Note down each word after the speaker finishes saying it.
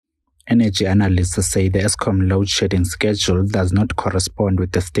Energy analysts say the Eskom load shedding schedule does not correspond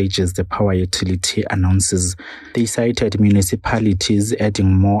with the stages the power utility announces. They cited municipalities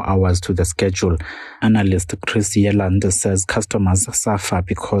adding more hours to the schedule. Analyst Yelland says customers suffer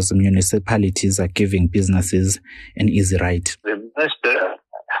because municipalities are giving businesses an easy ride. The minister,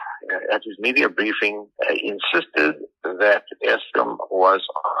 at his media briefing, insisted that Eskom was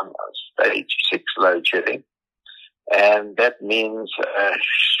on stage 6 load shedding, and that means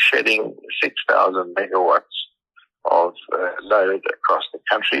shedding 6,000 megawatts of load across the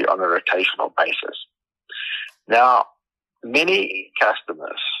country on a rotational basis. Now, many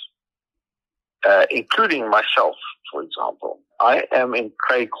customers, including myself, for example, I am in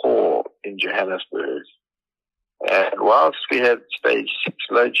Craig Hall in Johannesburg, and whilst we had stage 6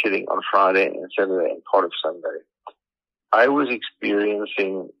 load shedding on Friday and Saturday and part of Sunday, I was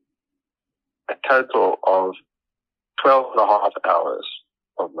experiencing a total of 12 and a half hours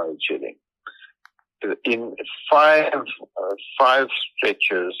of load shedding in five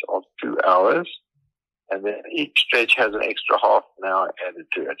stretches of 2 hours, and then each stretch has an extra half an hour added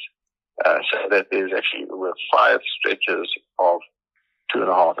to it, so that there's actually 5 stretches of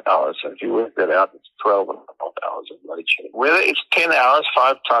 2.5 hours. So if you work that out, it's 12 and a half hours of load shedding. Whether it's 10 hours,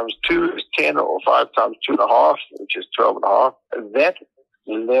 5 times 2 is 10, or 5 times 2.5, which is 12 and a half, that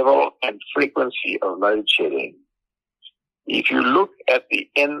level and frequency of load shedding, if you look at the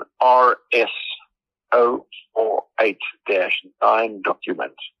NRS 048-9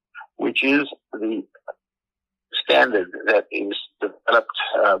 document, which is the standard that is developed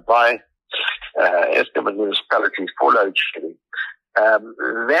by Eskom and municipalities for load shedding,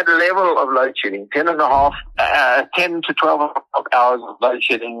 that level of load shedding, 10 to 12 hours of load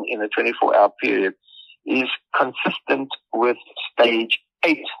shedding in a 24-hour period, is consistent with stage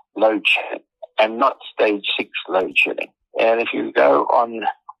 8 load shedding and not stage 6 load shedding. And if you go on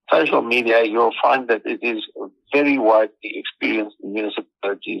social media, you'll find that it is very widely experienced in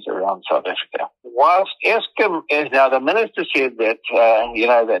municipalities around South Africa. Whilst Eskom is now, the minister said that,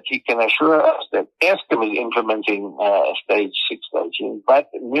 that he can assure us that Eskom is implementing stage 6 load shedding, but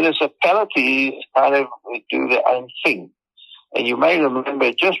municipalities kind of do their own thing. And you may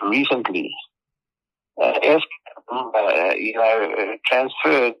remember just recently, Eskom,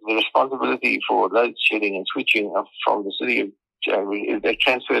 transferred the responsibility for load shedding and switching from the city of Joburg. They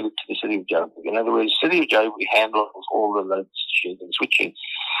transferred it to the city of Joburg. In other words, the city of Joburg handles all the load shedding and switching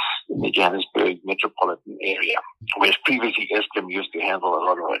in the Johannesburg metropolitan area, whereas previously Eskom used to handle a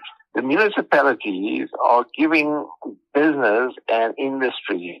lot of it. The municipalities are giving business and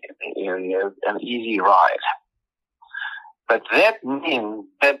industry in the area an easy ride. But that means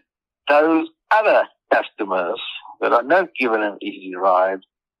that those other customers that are not given an easy ride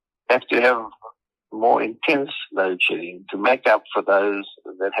have to have more intense load shedding to make up for those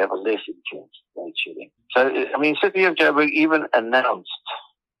that have a less intense load shedding. So, City of Joburg even announced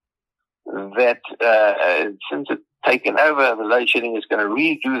that since it's taken over, the load shedding is going to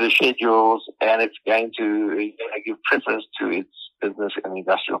redo the schedules and it's going to give preference to its business and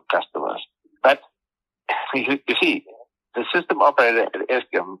industrial customers. But you see, the system operator at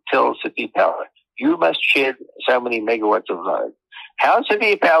Eskom tells City Power, you must shed so many megawatts of load. How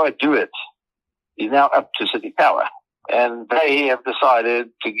City Power do it is now up to City Power. And they have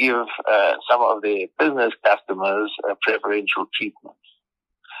decided to give some of their business customers a preferential treatment.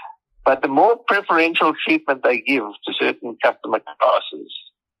 But the more preferential treatment they give to certain customer classes,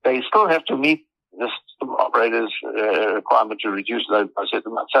 they still have to meet the system operator's requirement to reduce load by a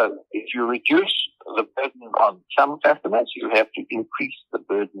certain amount. So if you reduce the burden on some customers, you have to increase the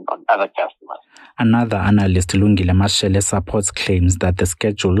burden on other customers. Another analyst, Lungile, Maskele, supports claims that the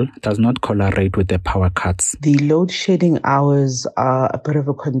schedule does not correlate with the power cuts. The load shedding hours are a bit of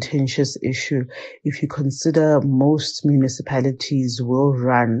a contentious issue. If you consider most municipalities will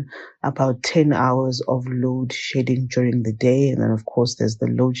run about 10 hours of load shedding during the day. And then, of course, there's the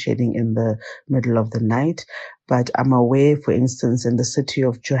load shedding in the middle of the night. But I'm aware, for instance, in the city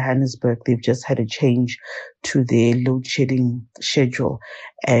of Johannesburg, they've just had a change to their load shedding schedule,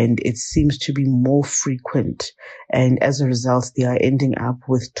 and it seems to be more frequent. And as a result, they are ending up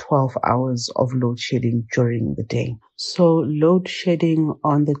with 12 hours of load shedding during the day. So load shedding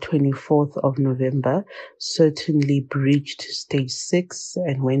on the 24th of November certainly breached stage 6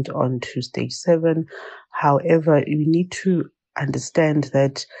 and went on to stage 7. However, you need to understand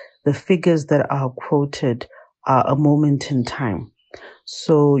that the figures that are quoted are a moment in time.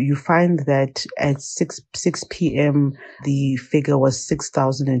 So you find that at 6 p.m., the figure was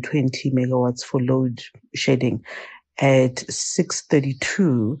 6,020 megawatts for load shedding. At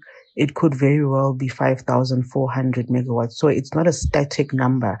 6:32, it could very well be 5,400 megawatts. So it's not a static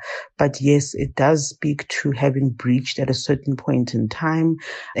number, but yes, it does speak to having breached at a certain point in time,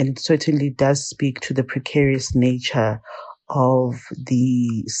 and it certainly does speak to the precarious nature of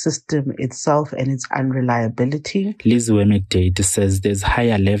the system itself and its unreliability. Liziwe McDaid says there's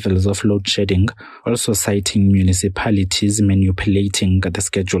higher levels of load shedding, also citing municipalities manipulating the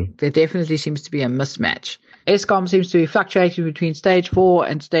schedule. There definitely seems to be a mismatch. Eskom seems to be fluctuating between stage 4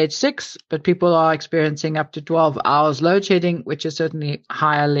 and stage 6, but people are experiencing up to 12 hours load shedding, which is certainly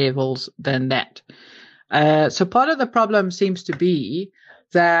higher levels than that. So part of the problem seems to be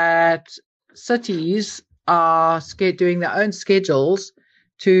that cities are doing their own schedules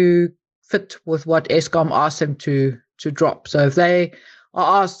to fit with what Eskom asks them to drop. So if they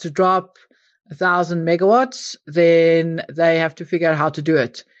are asked to drop 1,000 megawatts, then they have to figure out how to do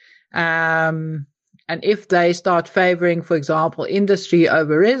it. And if they start favoring, for example, industry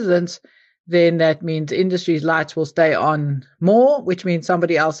over residents, then that means industry's lights will stay on more, which means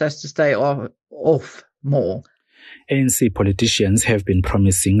somebody else has to stay off more. ANC politicians have been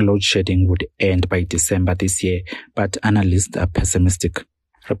promising load shedding would end by December this year, but analysts are pessimistic.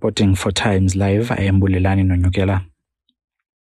 Reporting for Times Live, I am Bulelani Nonyukela.